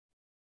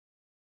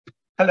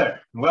Hello,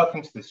 and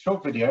welcome to this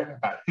short video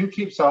about who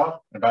CLEAPSS are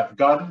and about the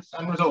guidance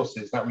and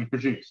resources that we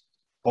produce to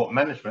support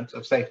management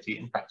of safety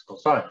in practical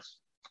science.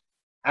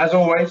 As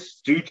always,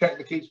 do check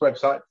the CLEAPSS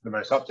website for the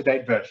most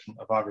up-to-date version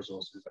of our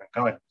resources and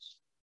guidance.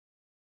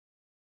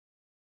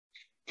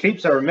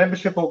 CLEAPSS are a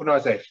membership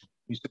organisation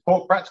who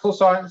support practical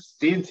science,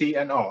 D&T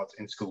and art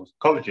in schools and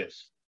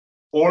colleges.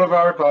 All of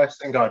our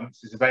advice and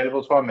guidance is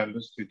available to our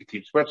members through the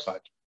CLEAPSS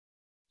website.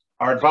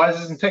 Our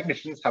advisors and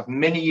technicians have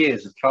many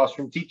years of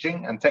classroom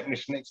teaching and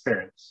technician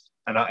experience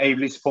and are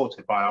ably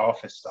supported by our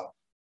office staff.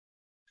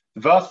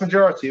 The vast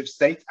majority of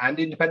state and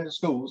independent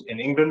schools in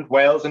England,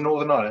 Wales and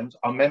Northern Ireland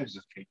are members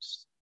of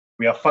CLEAPSS.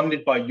 We are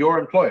funded by your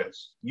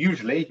employers,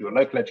 usually your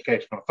local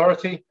education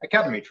authority,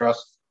 academy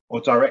trust,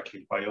 or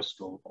directly by your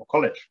school or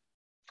college.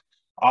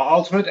 Our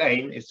ultimate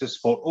aim is to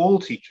support all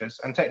teachers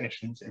and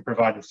technicians in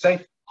providing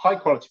safe,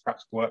 high-quality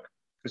practical work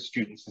for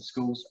students in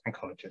schools and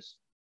colleges.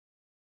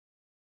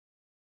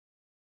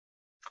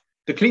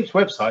 The CLEAPSS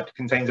website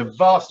contains a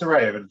vast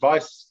array of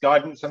advice,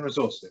 guidance and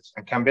resources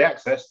and can be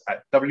accessed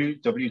at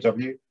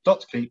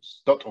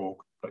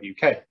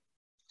www.cleapss.org.uk.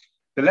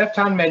 The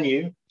left-hand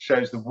menu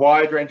shows the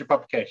wide range of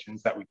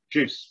publications that we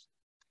produce.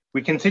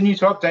 We continue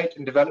to update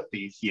and develop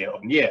these year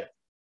on year.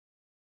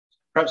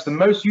 Perhaps the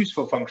most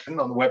useful function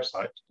on the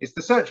website is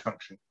the search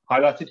function,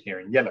 highlighted here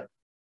in yellow.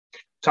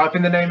 Type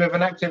in the name of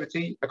an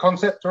activity, a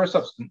concept or a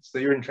substance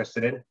that you're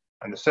interested in,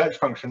 and the search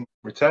function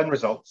returns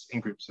results in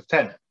groups of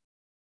 10.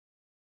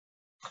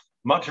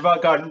 Much of our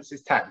guidance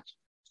is tagged,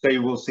 so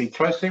you will see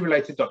closely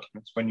related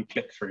documents when you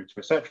click through to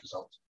a search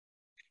result.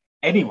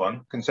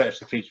 Anyone can search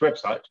the CLEAPSS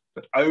website,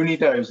 but only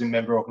those in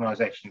member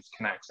organisations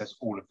can access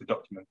all of the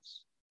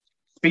documents.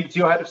 Speak to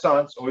your head of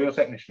science or your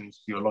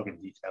technicians for your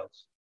login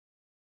details.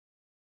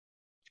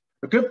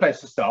 A good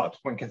place to start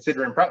when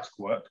considering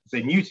practical work as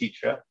a new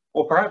teacher,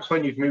 or perhaps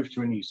when you've moved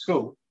to a new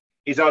school,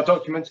 is our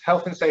document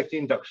Health and Safety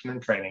Induction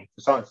and Training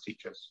for Science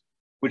Teachers,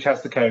 which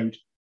has the code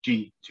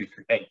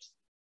G238.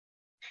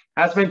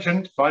 As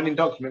mentioned, finding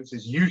documents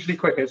is usually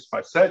quickest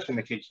by searching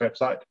the CLEAPSS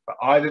website for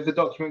either the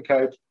document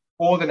code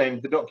or the name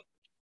of the document.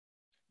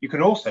 You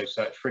can also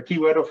search for a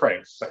keyword or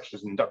phrase, such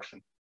as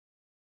induction.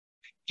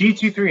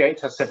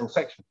 G238 has several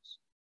sections.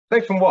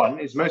 Section 1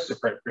 is most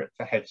appropriate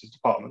for heads of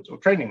department or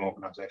training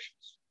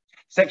organisations.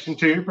 Section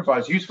 2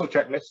 provides useful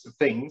checklists of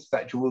things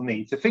that you will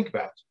need to think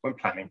about when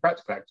planning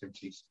practical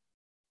activities.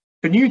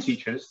 For new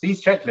teachers,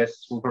 these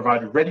checklists will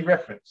provide a ready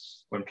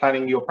reference when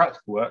planning your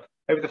practical work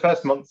over the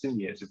first months and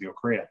years of your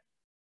career.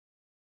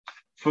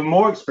 For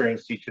more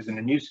experienced teachers in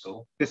a new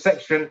school, this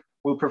section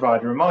will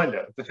provide a reminder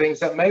of the things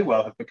that may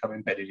well have become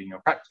embedded in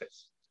your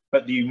practice,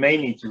 but that you may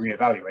need to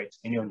reevaluate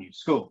in your new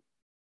school.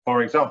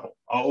 For example,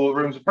 are all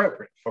rooms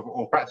appropriate for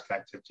all practical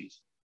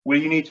activities?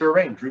 Will you need to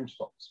arrange room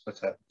spots for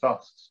certain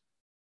tasks?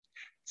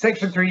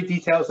 Section 3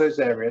 details those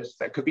areas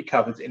that could be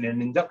covered in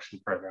an induction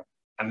programme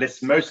and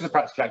lists most of the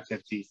practical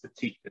activities that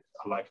teachers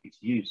are likely to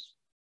use.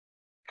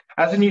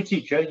 As a new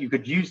teacher, you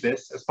could use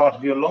this as part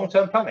of your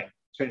long-term planning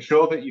to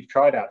ensure that you've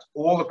tried out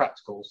all the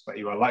practicals that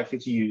you are likely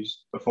to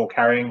use before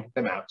carrying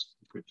them out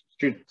with groups of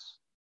students.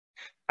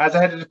 As a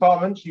head of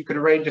department, you could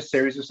arrange a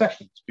series of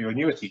sessions for your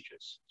newer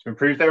teachers to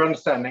improve their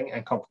understanding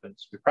and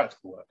confidence with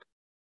practical work.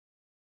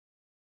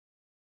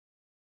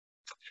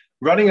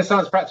 Running a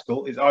science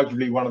practical is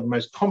arguably one of the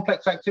most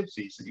complex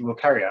activities that you will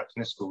carry out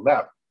in a school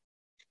lab.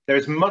 There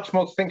is much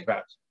more to think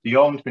about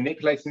beyond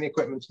manipulating the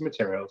equipment and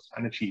materials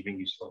and achieving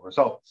useful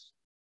results.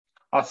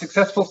 Our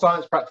successful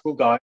science practical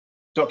guide,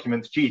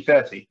 document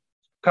G30,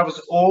 covers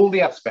all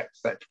the aspects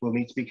that will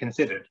need to be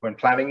considered when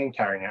planning and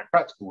carrying out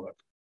practical work.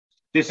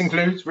 This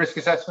includes risk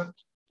assessment,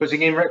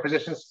 putting in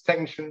requisitions to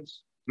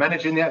technicians,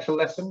 managing the actual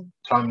lesson,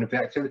 timing of the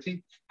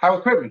activity, how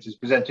equipment is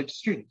presented to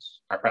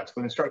students, how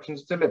practical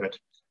instructions are delivered,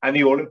 and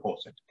the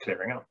all-important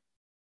clearing up.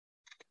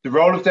 The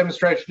role of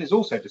demonstration is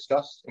also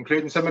discussed,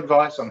 including some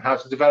advice on how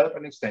to develop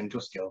and extend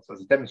your skills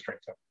as a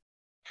demonstrator.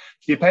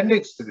 The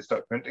appendix to this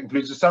document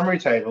includes a summary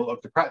table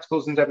of the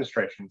practicals and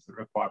demonstrations that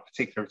require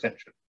particular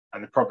attention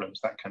and the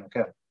problems that can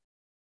occur.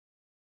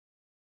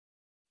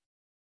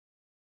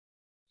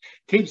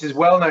 CLEAPSS is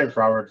well known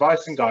for our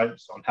advice and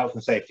guidance on health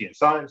and safety in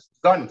science,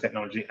 design and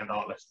technology, and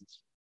art lessons.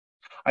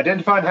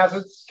 Identifying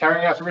hazards,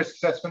 carrying out a risk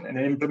assessment, and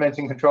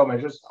implementing control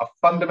measures are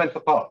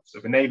fundamental parts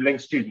of enabling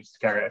students to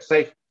carry out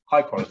safe,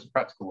 high-quality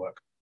practical work.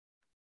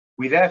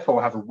 We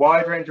therefore have a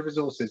wide range of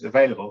resources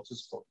available to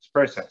support this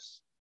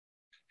process.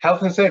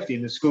 Health and Safety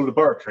in the School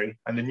Laboratory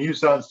and the New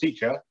Science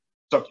Teacher,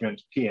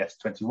 document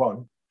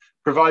PS21,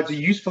 provides a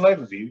useful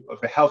overview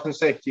of the health and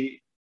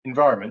safety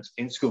environment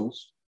in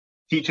schools,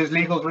 teachers'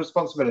 legal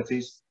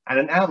responsibilities, and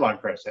an outline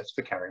process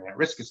for carrying out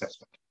risk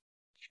assessment.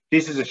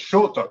 This is a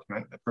short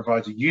document that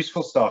provides a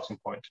useful starting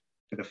point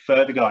for the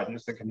further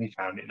guidance that can be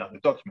found in other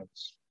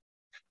documents.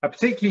 A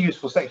particularly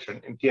useful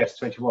section in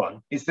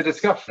PS21 is the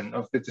discussion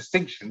of the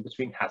distinction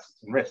between hazards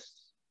and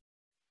risks.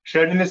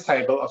 Shown in this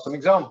table are some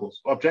examples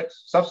of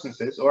objects,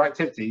 substances, or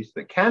activities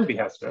that can be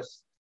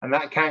hazardous and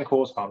that can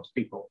cause harm to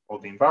people or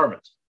the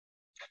environment.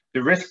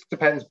 The risk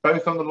depends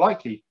both on the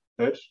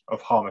likelihood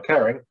of harm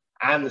occurring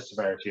and the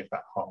severity of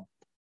that harm.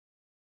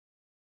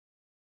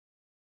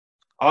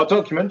 Our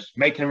document,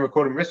 Making and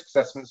Recording Risk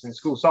Assessments in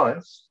School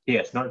Science,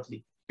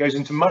 PS90, goes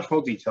into much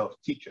more detail for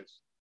teachers.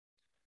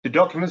 The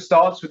document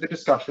starts with a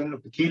discussion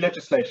of the key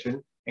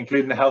legislation,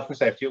 including the Health and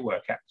Safety at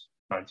Work Act,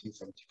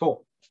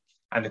 1974,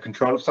 and the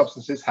Control of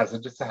Substances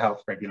Hazardous to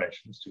Health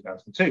Regulations,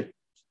 2002,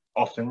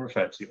 often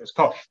referred to as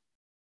COSH.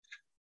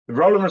 The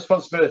role and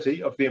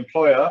responsibility of the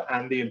employer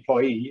and the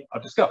employee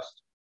are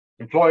discussed.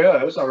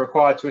 Employers are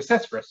required to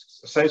assess risks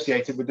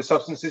associated with the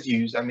substances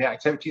used and the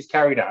activities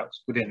carried out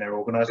within their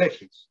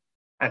organisations,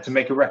 and to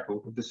make a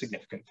record of the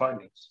significant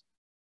findings.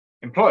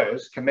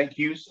 Employers can make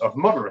use of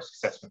model risk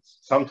assessments,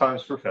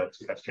 sometimes referred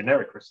to as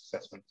generic risk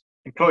assessments.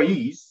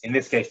 Employees, in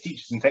this case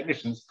teachers and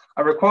technicians,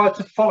 are required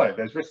to follow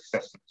those risk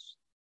assessments.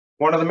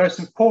 One of the most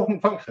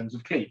important functions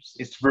of CLEAPSS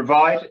is to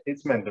provide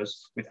its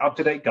members with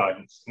up-to-date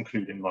guidance,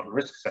 including model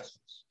risk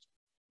assessments.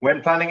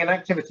 When planning an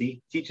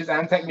activity, teachers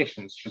and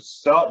technicians should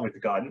start with the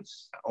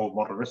guidance or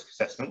model risk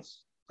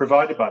assessments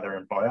provided by their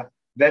employer,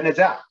 then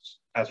adapt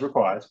as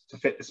required to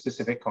fit the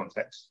specific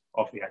context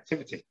of the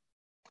activity.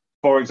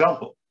 For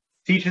example,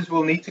 teachers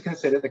will need to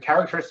consider the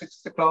characteristics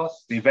of the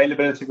class, the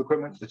availability of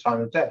equipment, the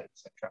time of day,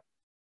 etc.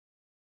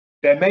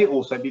 There may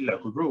also be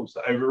local rules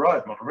that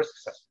override model risk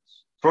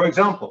assessments. For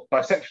example,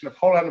 dissection of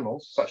whole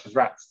animals, such as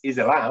rats, is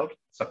allowed,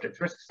 subject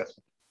to risk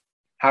assessment.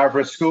 However,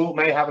 a school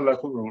may have a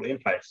local rule in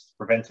place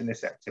preventing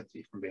this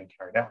activity from being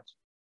carried out.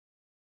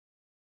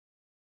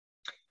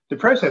 The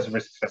process of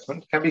risk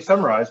assessment can be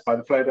summarised by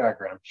the flow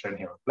diagram shown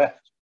here on the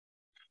left.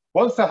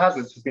 Once the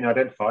hazards have been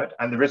identified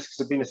and the risks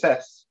have been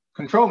assessed,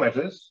 control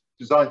measures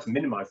designed to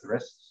minimise the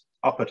risks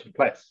are put in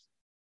place.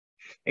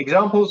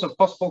 Examples of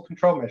possible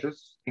control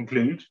measures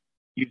include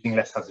using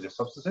less hazardous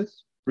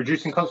substances,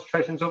 reducing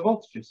concentrations or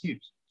voltages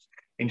used,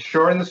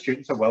 ensuring the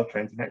students are well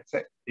trained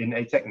in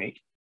a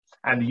technique,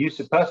 and the use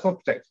of personal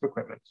protective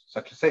equipment,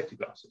 such as safety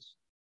glasses.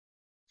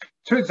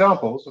 Two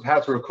examples of how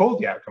to record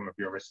the outcome of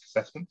your risk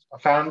assessment are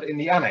found in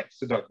the annex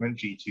to document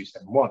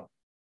G271.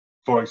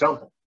 For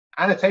example,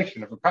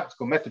 annotation of a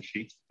practical method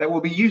sheet that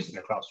will be used in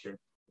a classroom,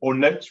 or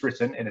notes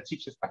written in a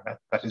teacher's planner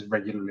that is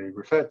regularly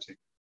referred to.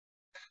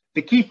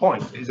 The key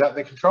point is that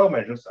the control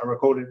measures are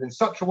recorded in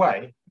such a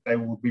way that they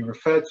will be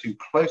referred to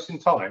close in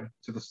time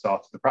to the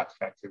start of the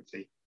practical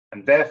activity,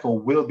 and therefore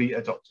will be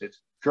adopted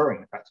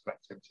during the practical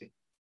activity.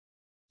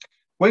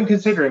 When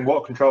considering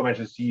what control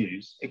measures to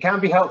use, it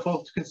can be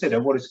helpful to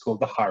consider what is called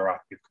the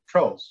hierarchy of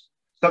controls,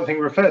 something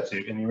referred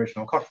to in the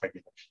original COSH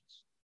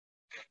regulations.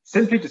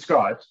 Simply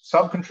described,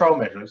 some control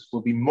measures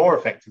will be more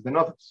effective than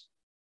others.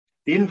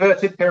 The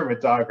inverted pyramid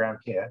diagram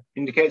here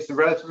indicates the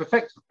relative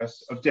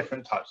effectiveness of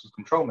different types of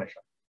control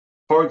measure.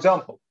 For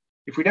example,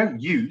 if we don't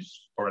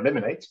use or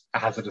eliminate a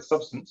hazardous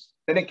substance,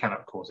 then it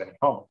cannot cause any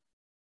harm.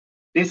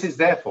 This is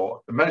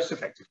therefore the most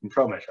effective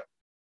control measure.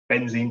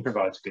 Benzene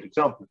provides a good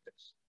example of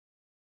this.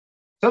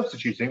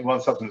 Substituting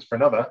one substance for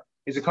another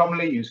is a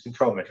commonly used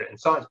control measure in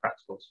science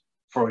practicals.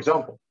 For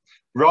example,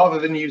 rather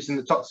than using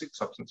the toxic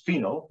substance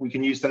phenol, we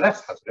can use the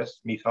less hazardous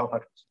methyl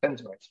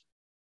hydroxybenzoate.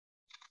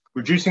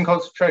 Reducing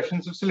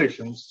concentrations of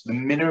solutions to the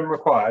minimum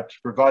required to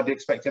provide the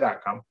expected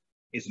outcome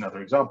is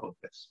another example of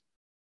this.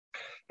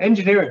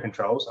 Engineering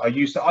controls are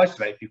used to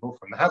isolate people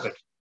from the hazard.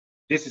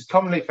 This is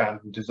commonly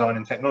found in design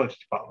and technology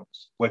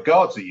departments, where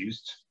guards are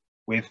used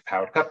with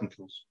powered cutting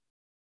tools.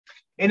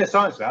 In a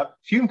science lab,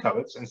 fume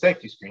cupboards and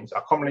safety screens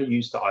are commonly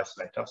used to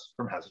isolate us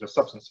from hazardous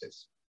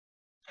substances.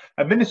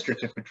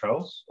 Administrative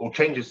controls, or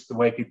changes to the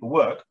way people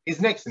work,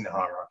 is next in the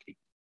hierarchy.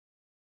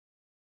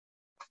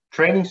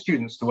 Training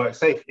students to work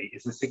safely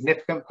is a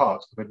significant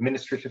part of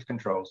administrative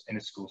controls in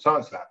a school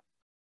science lab.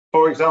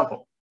 For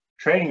example,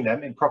 training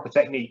them in proper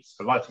techniques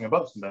for lighting a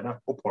Bunsen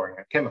burner or pouring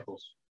out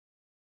chemicals.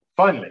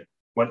 Finally,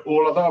 when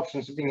all other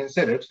options have been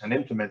considered and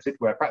implemented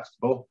where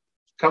practicable,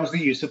 comes the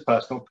use of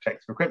personal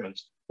protective equipment,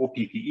 or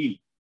PPE.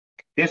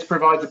 This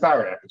provides a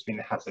barrier between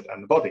the hazard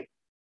and the body.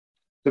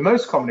 The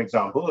most common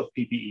example of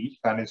PPE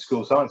found in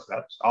school science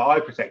labs are eye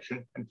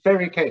protection and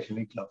very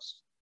occasionally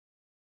gloves.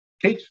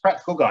 CLEAPSS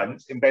practical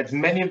guidance embeds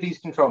many of these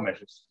control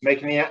measures,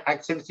 making the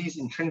activities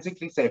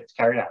intrinsically safe to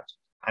carry out,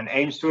 and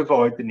aims to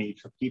avoid the need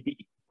for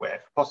PPE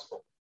wherever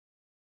possible.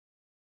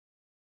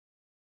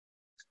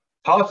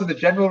 Part of the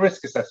general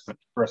risk assessment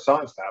for a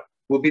science lab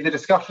will be the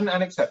discussion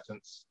and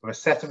acceptance of a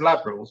set of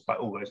lab rules by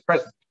all those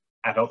present,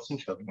 adults and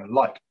children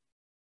alike.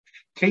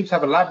 CLEAPSS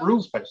have a lab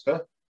rules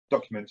poster,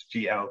 document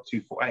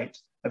GL248,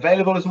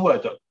 available as a Word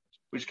document,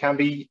 which can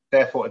be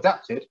therefore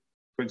adapted,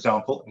 for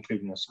example,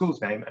 including a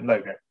school's name and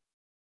logo.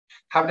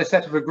 Having a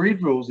set of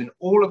agreed rules in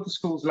all of the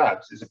school's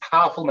labs is a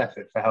powerful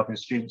method for helping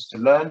students to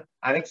learn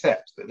and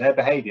accept that their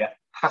behaviour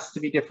has to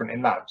be different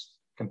in labs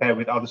compared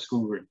with other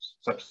school rooms,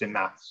 such as in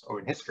maths or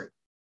in history.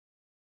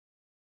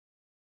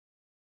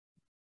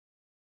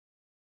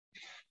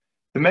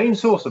 The main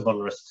source of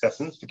model risk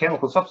assessments for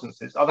chemical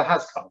substances are the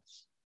HAS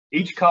cards.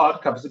 Each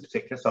card covers a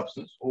particular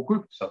substance or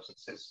group of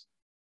substances.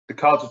 The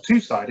cards are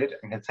two-sided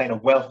and contain a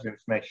wealth of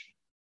information.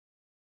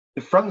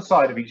 The front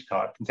side of each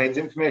card contains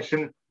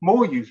information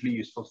more usually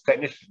useful to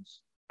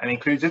technicians and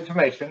includes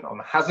information on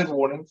the hazard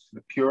warnings for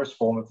the purest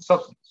form of the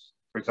substance,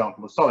 for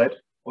example, the solid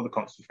or the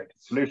concentrated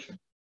solution.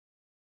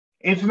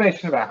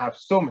 Information about how to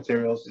store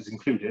materials is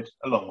included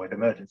along with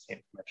emergency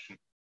information.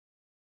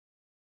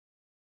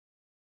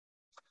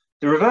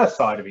 The reverse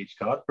side of each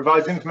card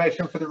provides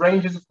information for the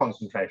ranges of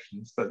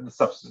concentrations that the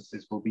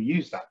substances will be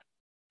used at.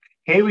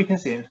 Here we can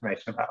see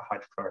information about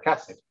hydrochloric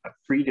acid at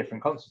 3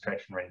 different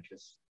concentration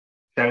ranges,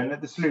 showing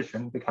that the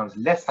solution becomes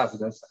less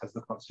hazardous as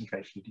the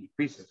concentration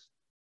decreases.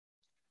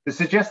 The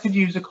suggested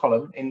user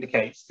column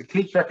indicates the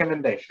CLEAPSS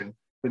recommendation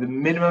for the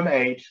minimum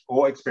age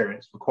or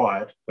experience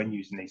required when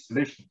using these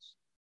solutions.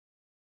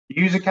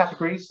 The user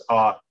categories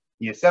are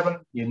Year 7,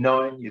 Year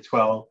 9, Year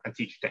 12, and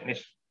Teacher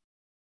Technician.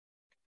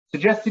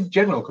 Suggested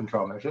general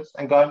control measures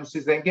and guidance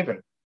is then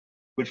given,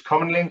 which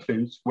commonly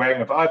includes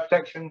wearing of eye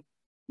protection,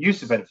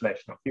 use of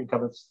ventilation or fume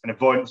cupboards, and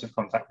avoidance of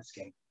contact with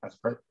skin as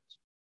appropriate.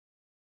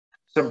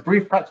 Some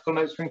brief practical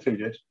notes are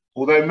included,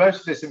 although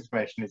most of this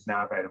information is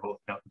now available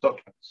in other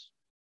documents.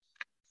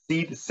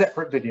 See the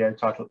separate video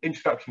titled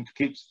Introduction to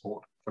CLEAPSS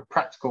Support for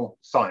practical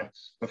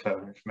science for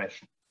further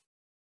information.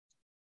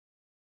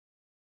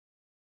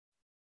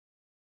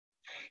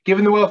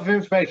 Given the wealth of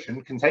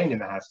information contained in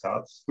the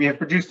HazCards, we have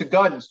produced a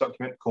guidance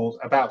document called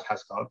About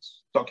HazCards,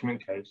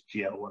 document code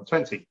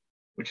GL120,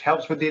 which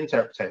helps with the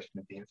interpretation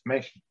of the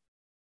information.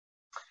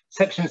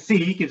 Section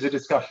C gives a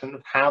discussion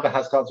of how the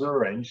HazCards are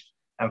arranged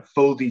and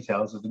full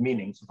details of the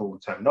meanings of all the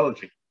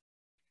terminology.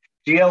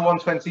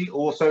 GL120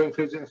 also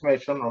includes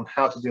information on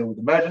how to deal with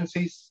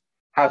emergencies,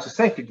 how to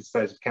safely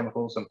dispose of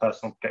chemicals and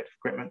personal protective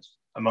equipment,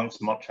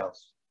 amongst much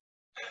else.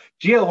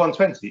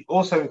 GL120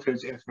 also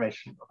includes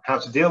information on how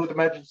to deal with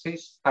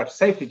emergencies, how to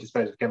safely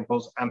dispose of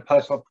chemicals and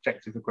personal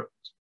protective equipment,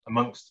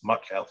 amongst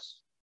much else.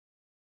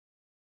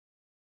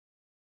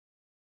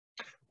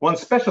 One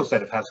special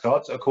set of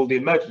HazCards are called the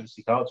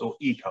emergency cards, or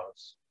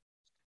E-cards.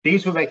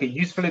 These will make a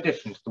useful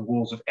addition to the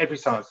walls of every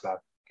science lab,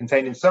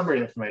 containing summary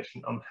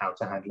information on how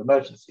to handle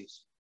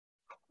emergencies.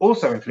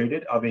 Also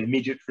included are the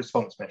immediate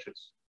response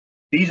measures.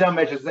 These are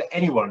measures that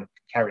anyone can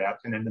carry out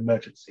in an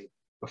emergency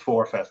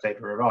before a first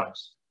aider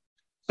arrives.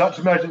 Such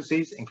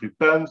emergencies include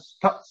burns,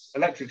 cuts,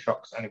 electric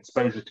shocks, and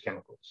exposure to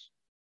chemicals.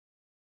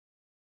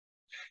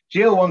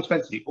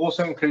 GL120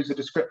 also includes a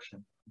description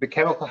of the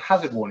chemical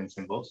hazard warning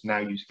symbols now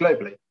used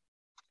globally.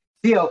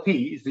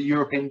 CLP is the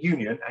European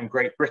Union and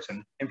Great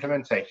Britain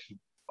implementation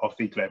of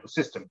the global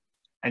system,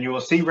 and you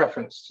will see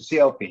reference to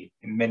CLP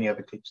in many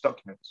other CLEAPSS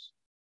documents.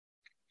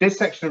 This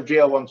section of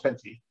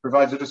GL120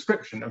 provides a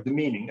description of the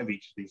meaning of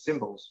each of these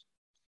symbols.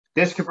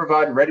 This could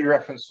provide a ready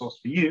reference source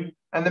for you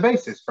and the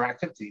basis for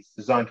activities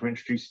designed to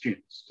introduce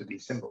students to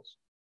these symbols.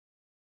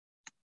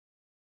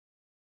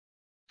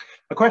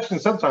 A question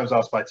sometimes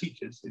asked by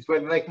teachers is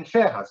whether they can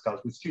share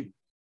HazCards with students,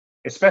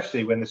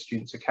 especially when the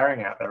students are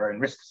carrying out their own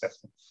risk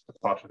assessments as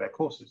part of their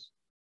courses.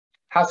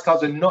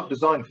 HazCards are not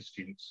designed for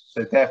students,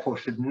 so therefore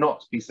should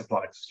not be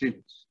supplied to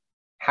students.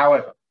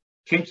 However,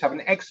 CLEAPSS have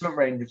an excellent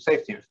range of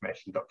safety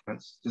information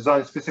documents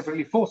designed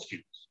specifically for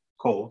students,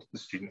 called the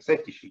Student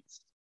Safety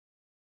Sheets.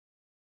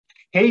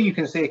 Here you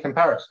can see a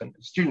comparison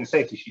of Student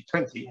Safety Sheet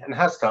 20 and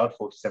HazCard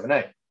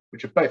 47A,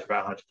 which are both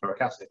about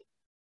hydrochloric acid.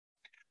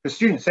 The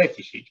Student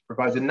Safety Sheet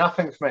provides enough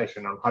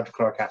information on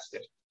hydrochloric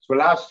acid to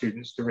allow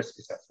students to risk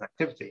assess an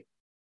activity.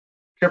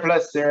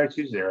 CLEAPSS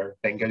 020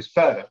 then goes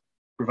further,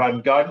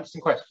 providing guidance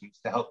and questions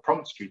to help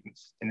prompt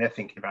students in their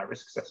thinking about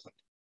risk assessment.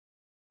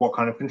 What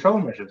kind of control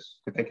measures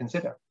could they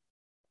consider?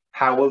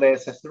 How will they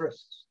assess the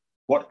risks?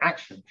 What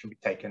action should be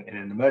taken in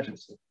an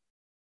emergency?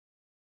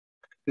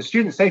 The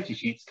student safety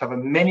sheets cover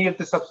many of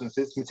the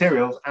substances,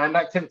 materials, and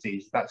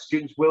activities that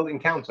students will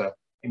encounter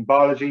in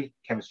biology,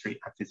 chemistry,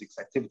 and physics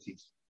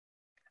activities.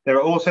 There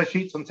are also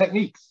sheets on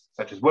techniques,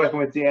 such as working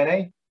with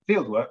DNA,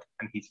 fieldwork,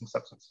 and heating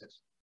substances.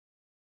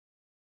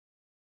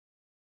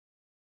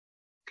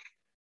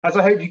 As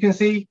I hope you can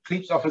see,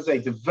 CLEAPSS offers a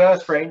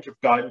diverse range of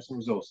guidance and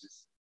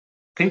resources.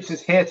 CLEAPSS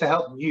is here to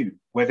help you,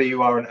 whether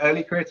you are an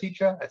early career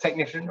teacher, a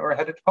technician, or a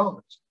head of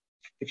department.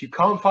 If you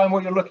can't find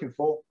what you're looking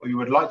for, or you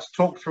would like to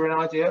talk through an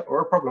idea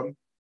or a problem,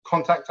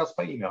 contact us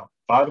by email,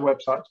 via the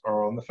website,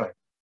 or on the phone.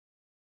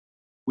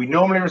 We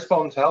normally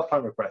respond to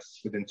helpline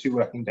requests within 2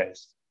 working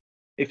days.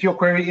 If your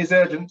query is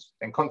urgent,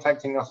 then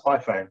contacting us by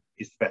phone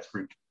is the best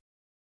route.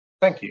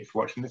 Thank you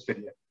for watching this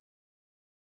video.